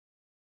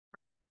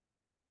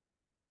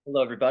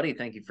Hello, everybody.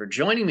 Thank you for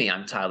joining me.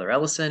 I'm Tyler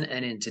Ellison,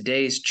 and in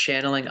today's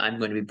channeling, I'm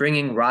going to be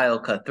bringing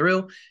RYOKAH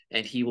through,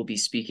 and he will be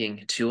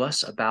speaking to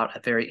us about a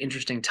very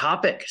interesting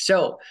topic.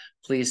 So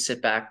please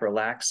sit back,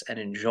 relax, and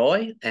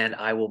enjoy, and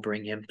I will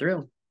bring him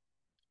through.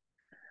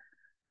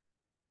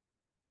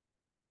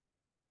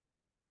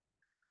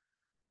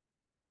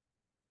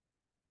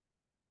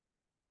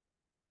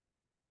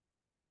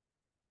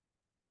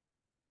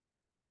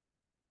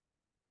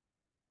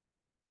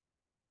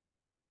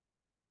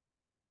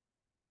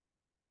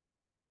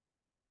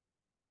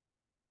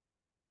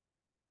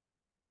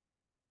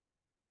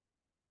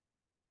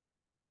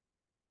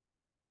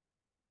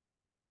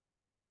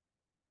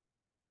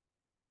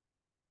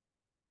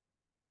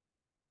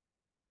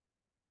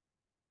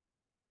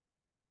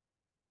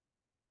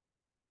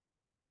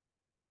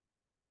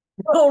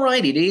 All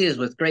right, it is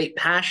with great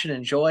passion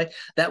and joy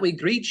that we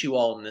greet you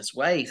all in this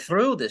way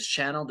through this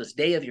channel, this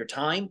day of your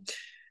time.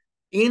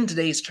 In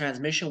today's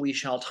transmission, we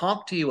shall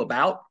talk to you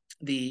about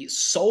the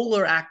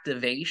solar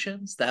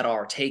activations that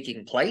are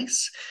taking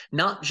place,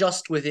 not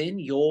just within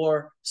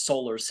your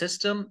solar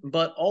system,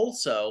 but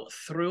also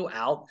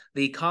throughout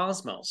the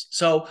cosmos.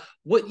 So,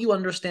 what you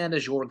understand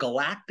as your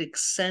galactic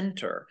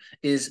center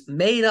is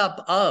made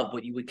up of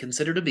what you would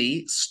consider to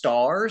be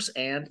stars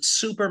and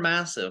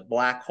supermassive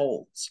black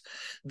holes.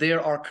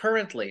 There are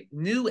currently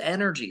new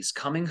energies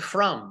coming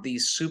from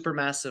these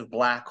supermassive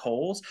black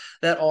holes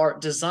that are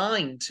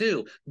designed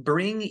to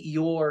bring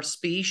your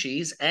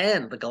species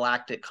and the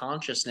galactic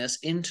consciousness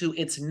into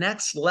its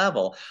next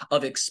level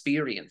of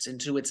experience,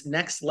 into its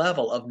next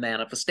level of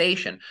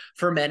manifestation.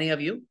 For many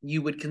of you,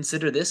 you would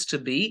consider this to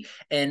be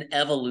an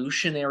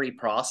evolutionary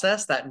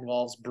process that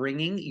involves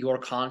bringing your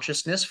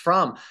consciousness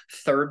from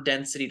third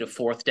density to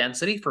fourth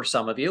density for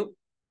some of you.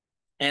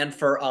 And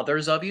for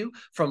others of you,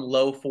 from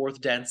low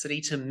fourth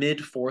density to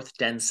mid fourth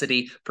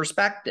density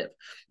perspective,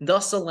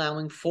 thus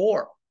allowing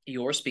for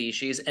your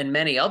species and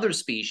many other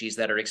species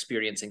that are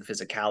experiencing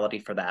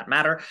physicality for that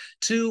matter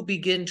to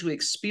begin to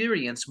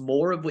experience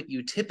more of what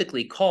you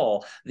typically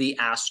call the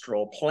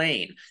astral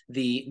plane,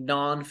 the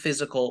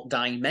non-physical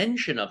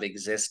dimension of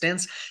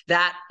existence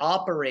that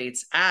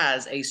operates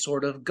as a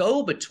sort of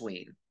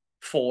go-between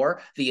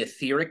for the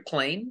etheric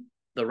plane,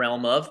 the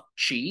realm of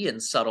chi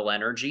and subtle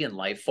energy and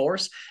life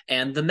force,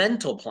 and the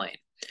mental plane.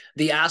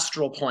 The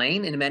astral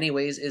plane, in many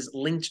ways, is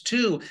linked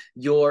to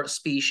your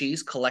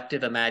species'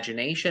 collective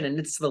imagination, and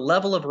it's the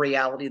level of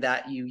reality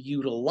that you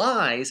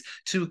utilize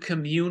to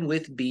commune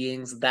with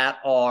beings that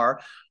are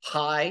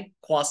high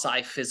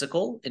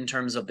quasi-physical in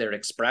terms of their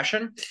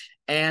expression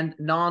and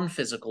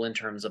non-physical in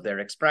terms of their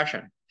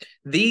expression.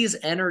 These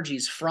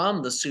energies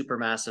from the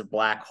supermassive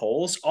black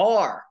holes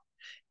are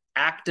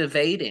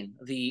activating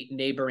the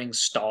neighboring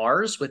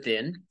stars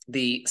within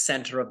the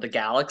center of the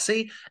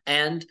galaxy.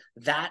 And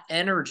that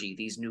energy,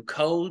 these new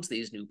codes,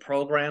 these new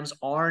programs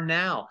are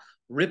now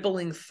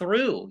rippling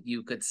through,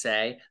 you could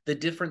say, the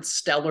different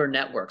stellar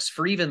networks.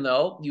 For even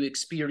though you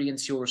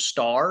experience your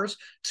stars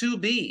to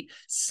be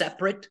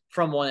separate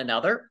from one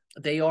another,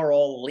 they are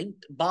all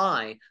linked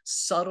by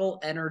subtle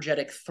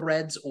energetic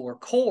threads or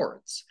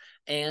cords.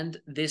 And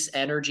this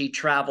energy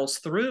travels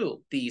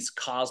through these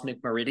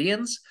cosmic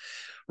meridians,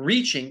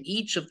 reaching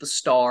each of the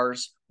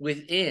stars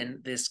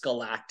within this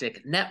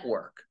galactic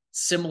network,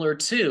 similar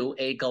to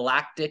a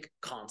galactic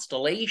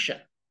constellation.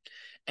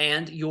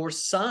 And your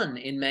sun,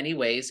 in many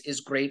ways,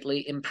 is greatly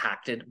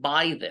impacted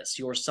by this.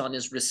 Your sun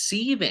is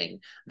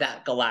receiving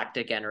that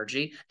galactic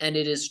energy, and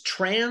it is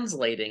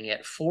translating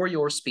it for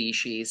your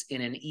species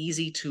in an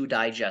easy to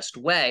digest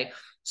way,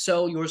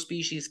 so your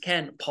species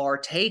can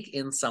partake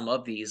in some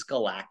of these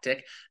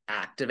galactic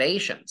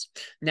activations.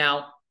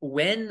 Now,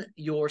 when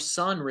your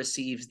sun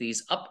receives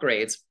these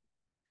upgrades,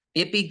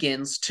 it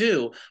begins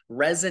to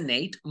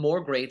resonate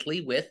more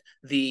greatly with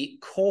the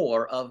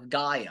core of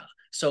Gaia.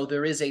 So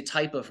there is a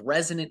type of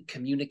resonant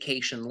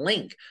communication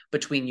link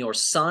between your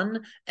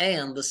sun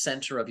and the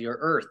center of your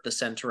Earth, the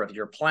center of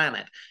your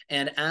planet.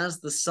 And as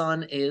the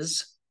sun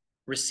is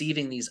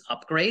receiving these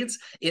upgrades,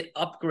 it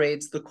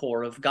upgrades the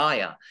core of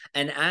Gaia.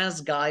 And as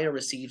Gaia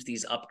receives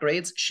these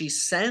upgrades, she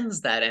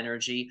sends that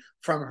energy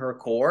from her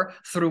core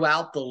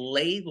throughout the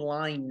ley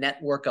line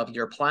network of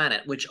your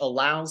planet, which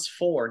allows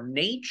for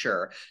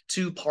nature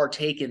to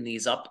partake in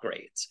these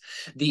upgrades.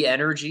 The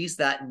energies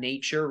that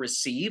nature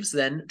receives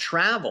then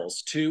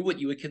travels to what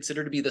you would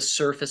consider to be the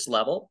surface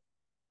level,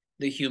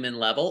 the human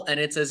level, and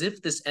it's as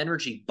if this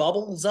energy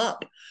bubbles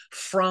up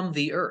from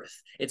the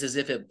earth. It's as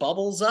if it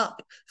bubbles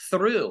up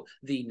through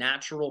the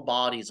natural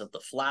bodies of the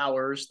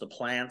flowers, the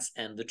plants,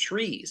 and the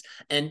trees,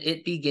 and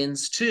it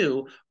begins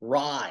to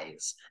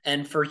rise.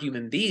 And for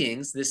human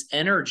beings, this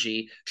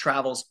energy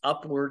travels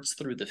upwards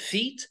through the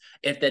feet.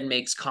 It then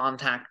makes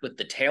contact with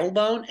the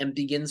tailbone and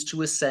begins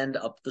to ascend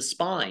up the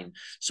spine.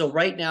 So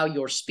right now,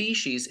 your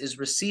species is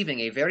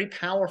receiving a very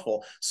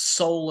powerful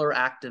solar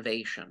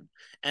activation.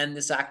 And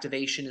this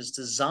activation is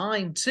is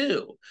designed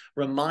to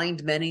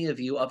remind many of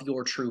you of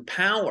your true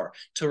power,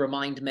 to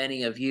remind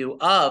many of you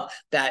of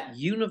that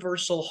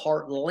universal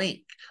heart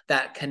link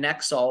that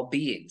connects all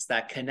beings,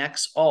 that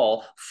connects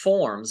all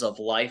forms of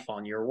life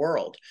on your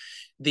world.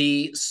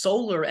 The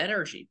solar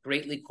energy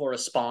greatly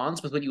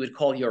corresponds with what you would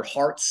call your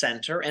heart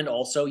center and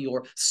also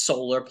your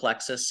solar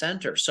plexus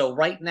center. So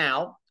right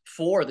now,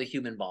 for the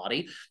human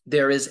body,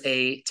 there is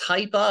a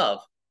type of,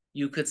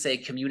 you could say,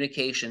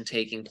 communication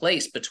taking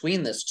place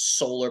between this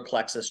solar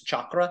plexus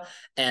chakra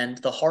and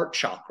the heart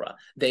chakra.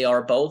 They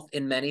are both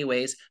in many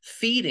ways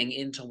feeding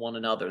into one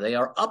another. They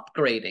are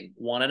upgrading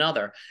one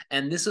another.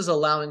 And this is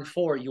allowing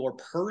for your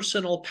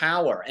personal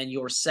power and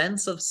your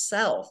sense of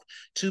self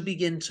to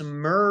begin to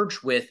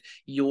merge with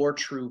your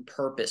true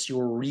purpose,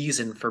 your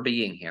reason for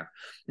being here.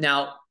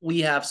 Now,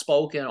 we have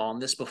spoken on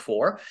this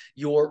before.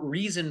 Your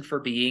reason for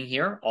being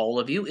here, all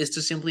of you, is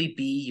to simply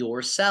be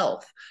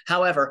yourself.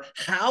 However,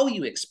 how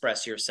you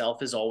express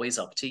yourself is always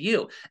up to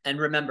you. And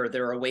remember,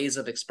 there are ways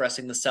of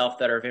expressing the self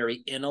that are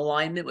very in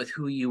alignment with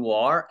who you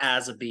are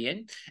as a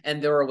being,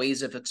 and there are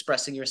ways of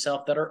expressing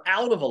yourself that are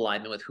out of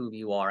alignment with who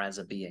you are as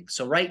a being.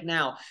 So right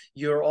now,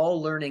 you're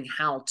all learning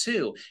how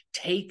to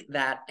take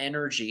that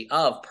energy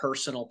of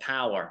personal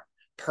power,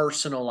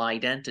 personal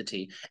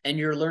identity, and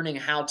you're learning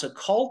how to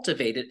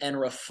cultivate it and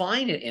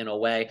refine it in a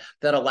way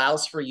that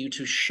allows for you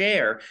to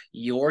share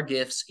your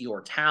gifts,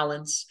 your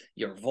talents,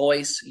 your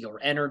voice, your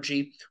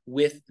energy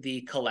with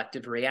the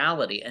collective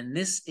reality. And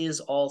this is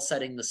all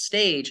setting the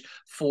stage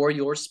for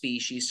your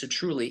species to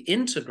truly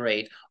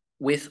integrate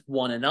with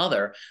one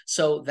another.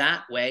 So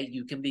that way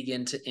you can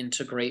begin to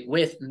integrate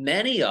with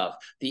many of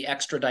the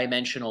extra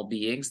dimensional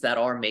beings that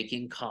are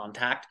making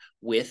contact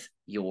with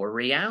your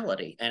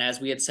reality. And as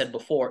we had said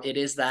before, it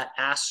is that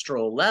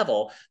astral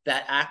level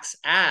that acts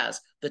as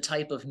the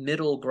type of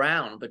middle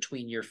ground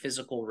between your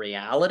physical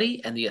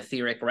reality and the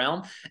etheric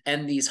realm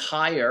and these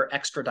higher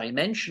extra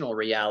dimensional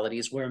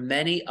realities where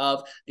many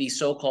of the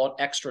so-called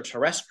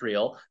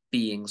extraterrestrial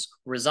beings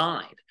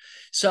reside.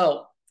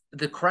 So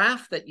the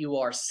craft that you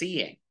are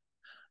seeing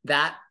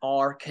that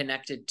are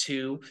connected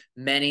to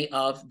many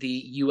of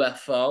the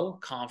UFO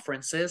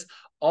conferences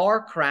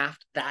are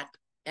craft that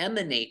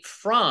emanate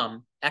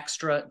from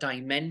extra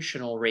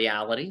dimensional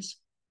realities.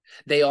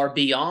 They are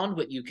beyond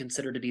what you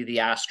consider to be the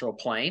astral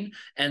plane,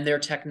 and their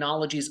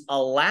technologies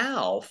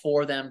allow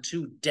for them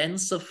to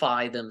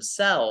densify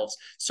themselves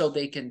so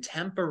they can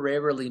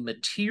temporarily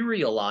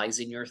materialize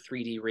in your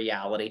 3D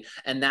reality,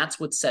 and that's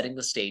what's setting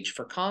the stage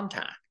for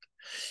contact.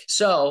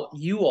 So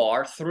you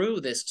are,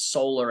 through this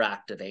solar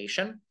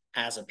activation,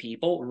 as a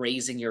people,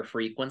 raising your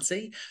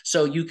frequency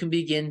so you can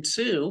begin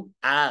to,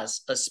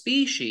 as a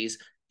species,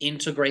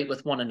 integrate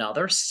with one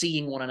another,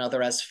 seeing one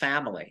another as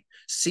family,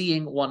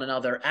 seeing one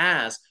another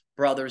as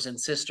brothers and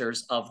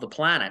sisters of the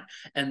planet.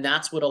 And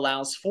that's what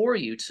allows for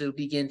you to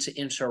begin to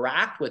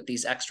interact with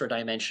these extra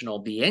dimensional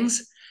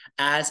beings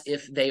as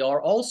if they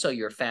are also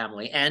your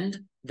family. And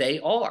they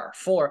are,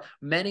 for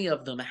many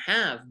of them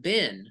have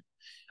been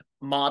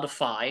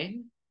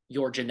modifying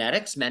your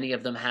genetics. Many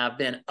of them have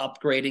been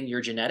upgrading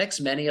your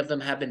genetics. Many of them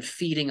have been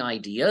feeding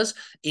ideas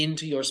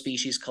into your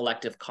species'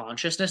 collective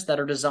consciousness that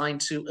are designed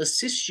to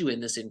assist you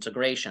in this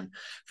integration.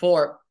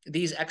 For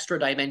these extra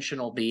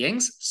dimensional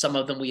beings, some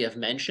of them we have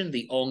mentioned,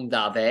 the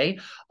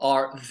Ongdave,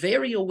 are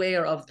very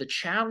aware of the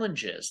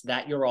challenges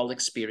that you're all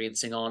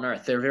experiencing on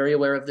Earth. They're very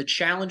aware of the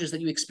challenges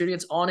that you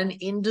experience on an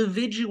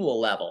individual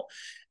level.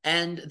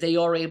 And they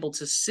are able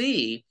to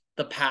see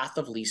the path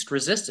of least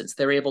resistance.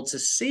 They're able to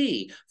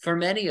see, for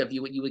many of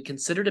you, what you would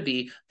consider to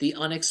be the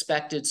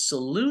unexpected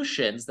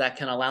solutions that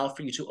can allow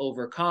for you to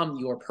overcome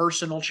your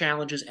personal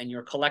challenges and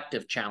your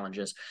collective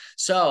challenges.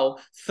 So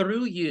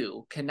through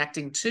you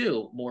connecting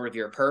to more of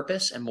your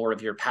purpose and more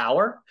of your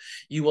power,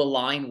 you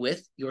align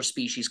with your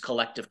species'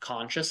 collective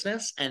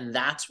consciousness, and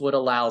that's what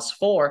allows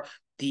for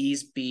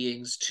these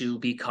beings to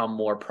become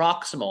more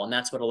proximal. And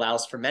that's what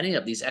allows for many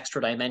of these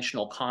extra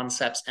dimensional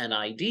concepts and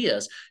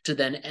ideas to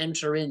then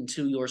enter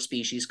into your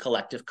species'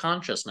 collective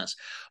consciousness.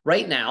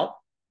 Right now,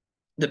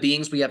 the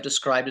beings we have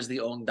described as the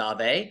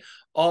Ongdave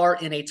are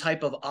in a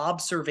type of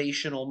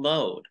observational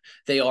mode.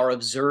 They are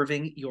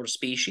observing your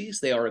species.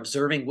 They are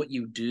observing what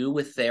you do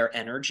with their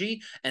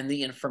energy and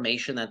the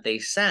information that they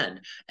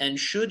send. And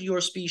should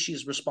your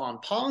species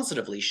respond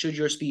positively, should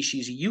your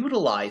species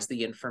utilize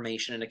the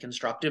information in a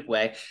constructive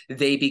way,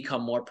 they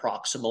become more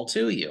proximal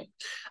to you.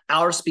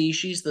 Our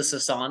species, the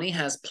Sasani,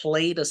 has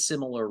played a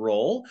similar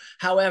role.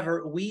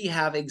 However, we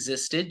have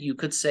existed, you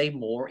could say,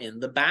 more in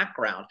the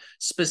background,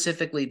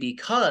 specifically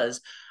because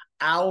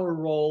our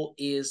role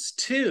is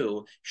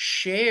to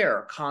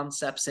share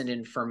concepts and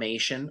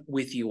information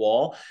with you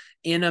all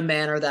in a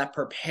manner that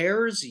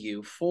prepares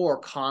you for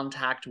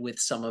contact with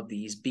some of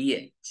these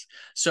beings.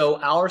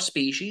 So our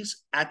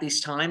species at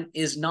this time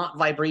is not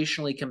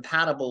vibrationally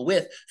compatible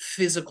with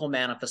physical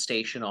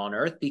manifestation on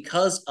Earth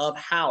because of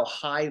how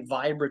high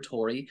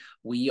vibratory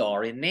we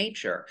are in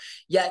nature.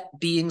 Yet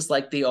beings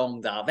like the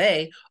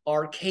Ongdave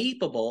are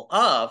capable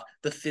of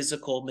the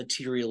physical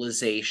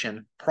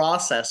materialization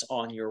process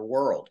on your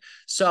world.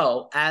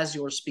 So as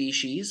your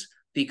species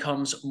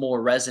becomes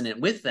more resonant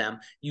with them,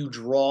 you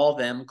draw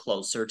them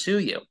closer to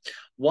you.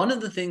 One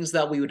of the things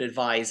that we would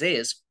advise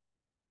is,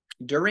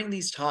 during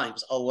these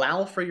times,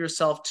 allow for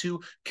yourself to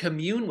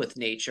commune with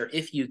nature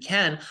if you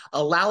can.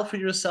 Allow for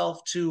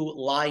yourself to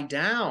lie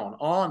down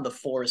on the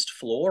forest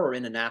floor or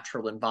in a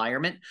natural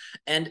environment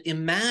and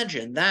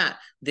imagine that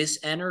this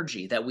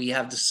energy that we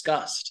have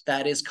discussed,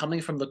 that is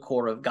coming from the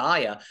core of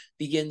Gaia,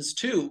 begins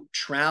to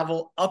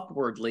travel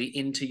upwardly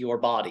into your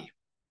body.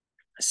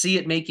 See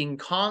it making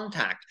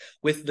contact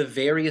with the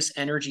various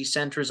energy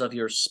centers of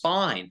your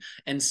spine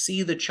and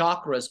see the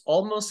chakras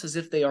almost as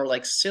if they are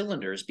like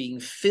cylinders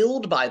being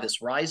filled by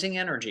this rising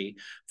energy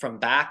from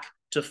back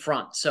to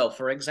front. So,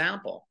 for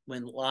example,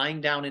 when lying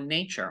down in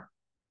nature,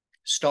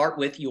 start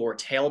with your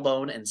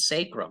tailbone and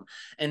sacrum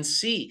and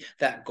see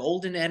that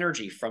golden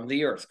energy from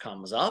the earth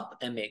comes up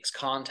and makes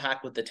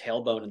contact with the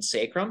tailbone and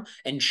sacrum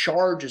and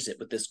charges it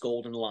with this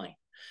golden light.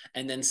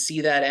 And then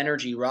see that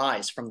energy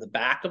rise from the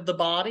back of the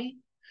body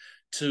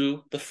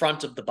to the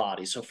front of the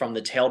body. So from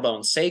the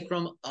tailbone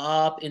sacrum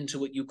up into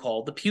what you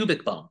call the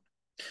pubic bone.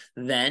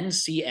 Then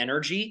see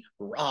energy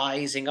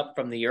rising up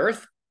from the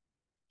earth,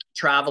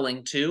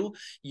 traveling to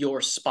your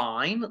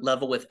spine,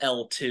 level with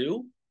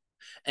L2,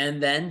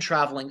 and then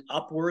traveling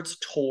upwards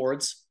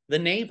towards the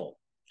navel.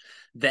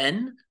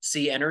 Then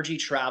see energy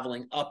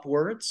traveling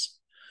upwards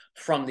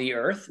from the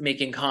earth,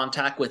 making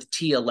contact with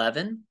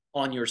T11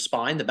 on your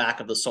spine, the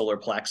back of the solar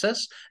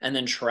plexus, and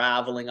then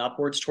traveling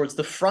upwards towards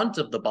the front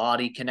of the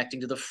body,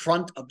 connecting to the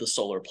front of the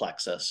solar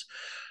plexus.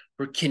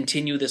 We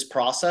continue this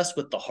process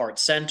with the heart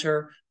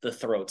center, the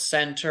throat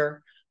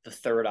center, the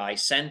third eye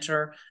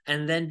center,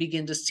 and then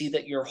begin to see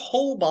that your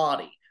whole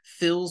body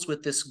fills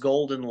with this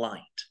golden light.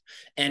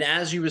 And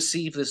as you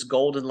receive this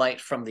golden light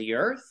from the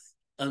earth,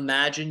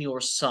 imagine your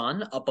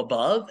sun up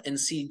above and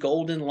see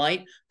golden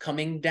light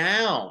coming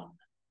down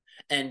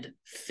and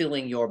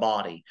filling your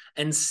body,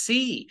 and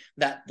see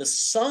that the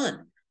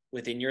sun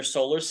within your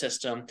solar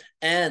system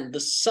and the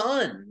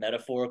sun,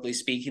 metaphorically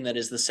speaking, that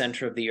is the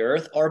center of the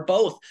earth, are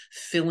both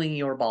filling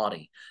your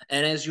body.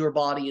 And as your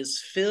body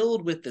is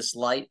filled with this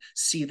light,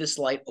 see this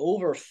light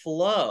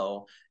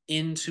overflow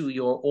into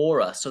your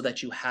aura so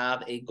that you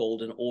have a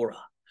golden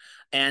aura.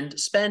 And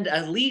spend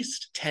at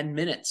least 10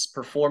 minutes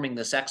performing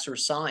this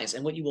exercise.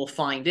 And what you will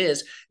find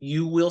is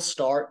you will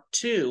start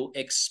to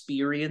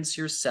experience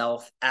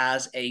yourself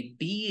as a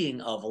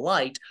being of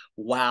light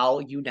while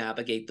you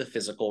navigate the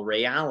physical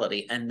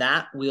reality. And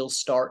that will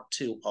start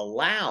to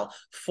allow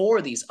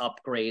for these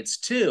upgrades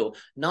to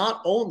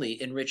not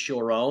only enrich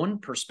your own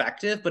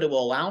perspective, but it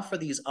will allow for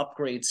these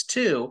upgrades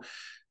to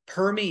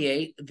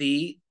permeate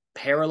the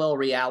parallel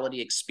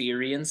reality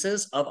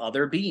experiences of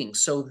other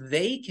beings so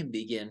they can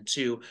begin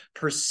to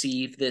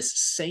perceive this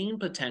same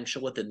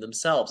potential within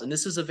themselves. And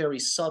this is a very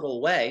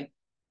subtle way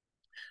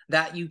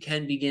that you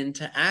can begin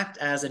to act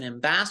as an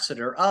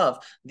ambassador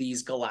of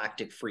these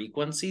galactic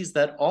frequencies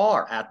that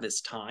are at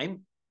this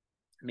time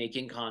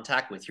making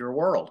contact with your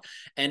world.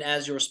 And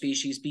as your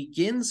species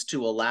begins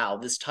to allow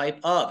this type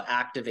of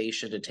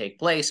activation to take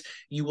place,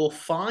 you will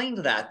find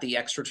that the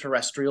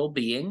extraterrestrial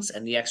beings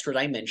and the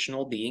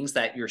extra-dimensional beings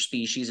that your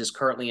species is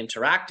currently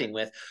interacting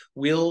with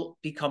will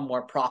become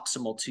more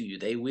proximal to you.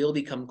 They will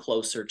become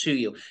closer to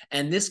you.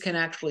 And this can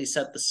actually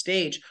set the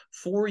stage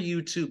for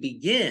you to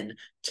begin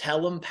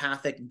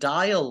telepathic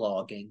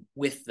dialoguing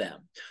with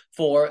them,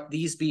 for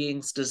these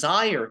beings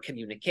desire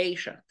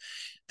communication.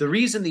 The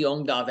reason the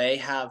Ongdave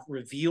have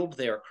revealed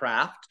their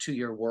craft to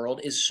your world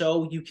is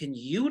so you can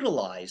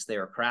utilize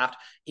their craft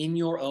in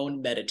your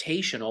own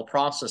meditational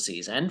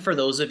processes. And for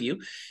those of you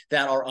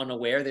that are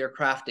unaware, their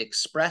craft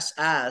express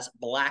as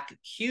black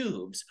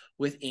cubes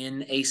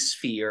within a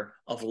sphere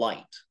of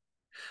light.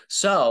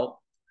 So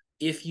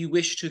if you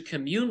wish to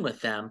commune with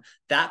them,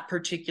 that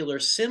particular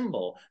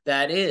symbol,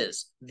 that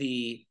is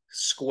the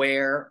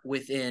square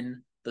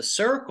within the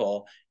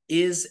circle,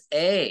 is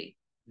a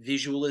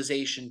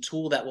visualization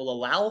tool that will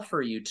allow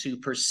for you to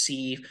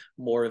perceive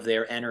more of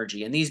their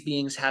energy. And these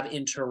beings have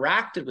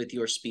interacted with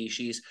your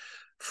species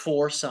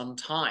for some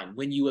time.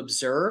 When you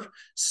observe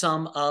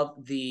some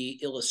of the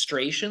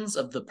illustrations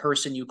of the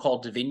person you call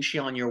Da Vinci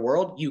on your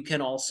world, you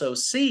can also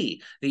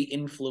see the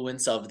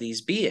influence of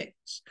these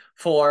beings,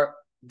 for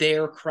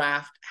their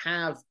craft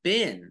have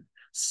been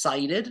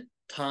cited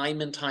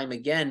time and time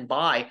again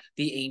by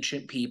the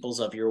ancient peoples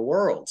of your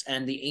worlds.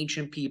 And the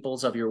ancient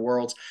peoples of your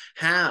worlds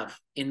have,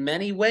 in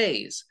many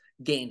ways,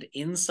 gained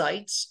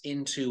insights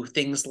into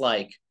things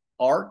like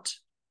art,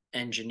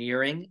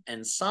 engineering,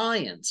 and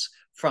science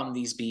from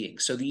these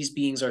beings. So these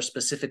beings are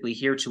specifically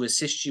here to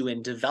assist you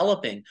in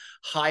developing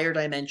higher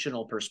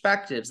dimensional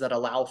perspectives that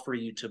allow for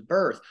you to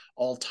birth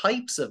all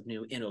types of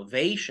new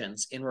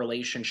innovations in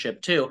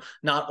relationship to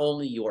not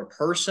only your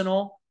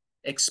personal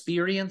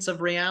experience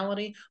of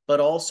reality, but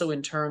also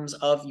in terms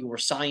of your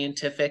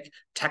scientific,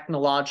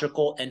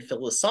 technological, and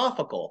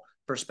philosophical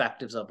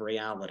perspectives of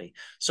reality.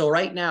 So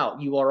right now,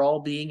 you are all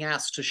being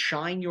asked to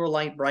shine your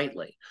light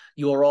brightly.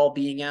 You are all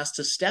being asked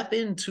to step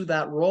into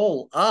that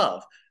role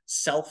of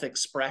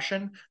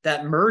self-expression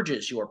that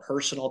merges your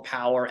personal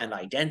power and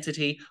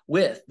identity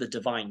with the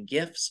divine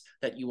gifts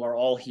that you are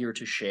all here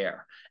to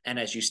share. And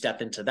as you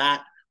step into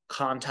that,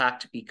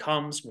 contact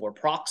becomes more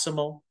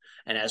proximal.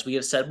 And as we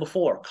have said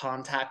before,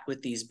 contact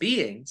with these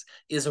beings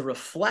is a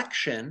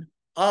reflection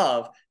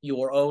of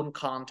your own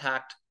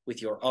contact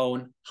with your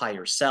own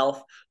higher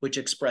self, which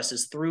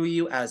expresses through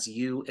you as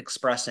you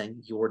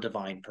expressing your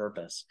divine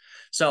purpose.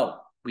 So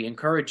we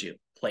encourage you,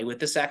 play with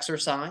this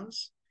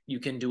exercise. You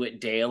can do it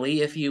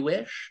daily if you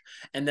wish,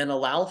 and then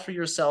allow for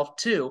yourself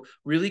to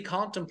really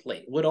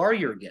contemplate, what are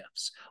your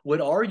gifts? What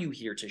are you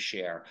here to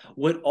share?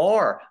 What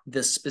are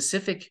the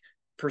specific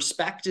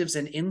perspectives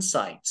and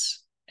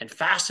insights and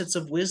facets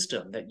of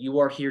wisdom that you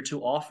are here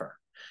to offer?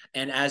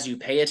 And as you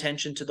pay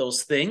attention to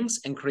those things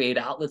and create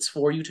outlets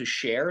for you to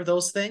share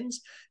those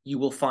things, you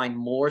will find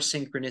more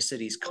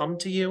synchronicities come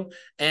to you,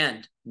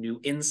 and new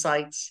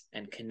insights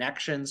and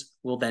connections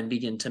will then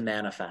begin to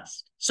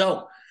manifest.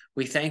 So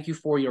we thank you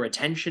for your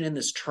attention in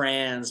this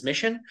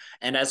transmission.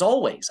 And as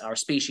always, our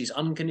species'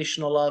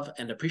 unconditional love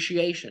and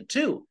appreciation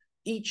to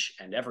each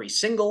and every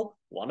single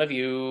one of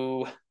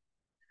you.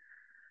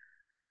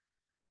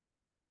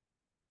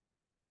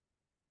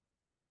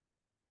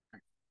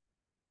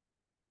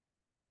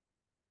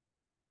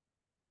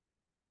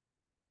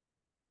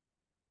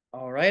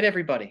 All right,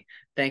 everybody.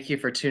 Thank you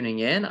for tuning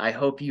in. I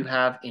hope you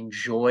have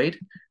enjoyed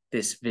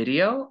this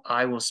video.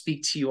 I will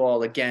speak to you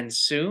all again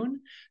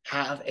soon.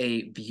 Have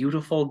a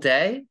beautiful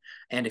day.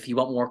 And if you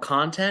want more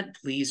content,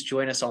 please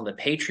join us on the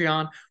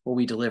Patreon, where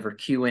we deliver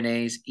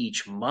Q&As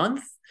each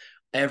month,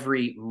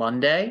 every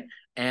Monday.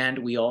 And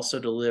we also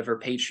deliver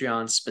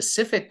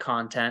Patreon-specific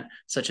content,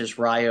 such as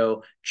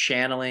Ryo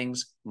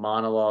channelings,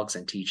 monologues,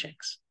 and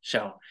teachings.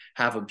 So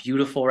have a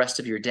beautiful rest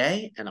of your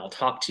day, and I'll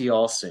talk to you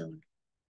all soon.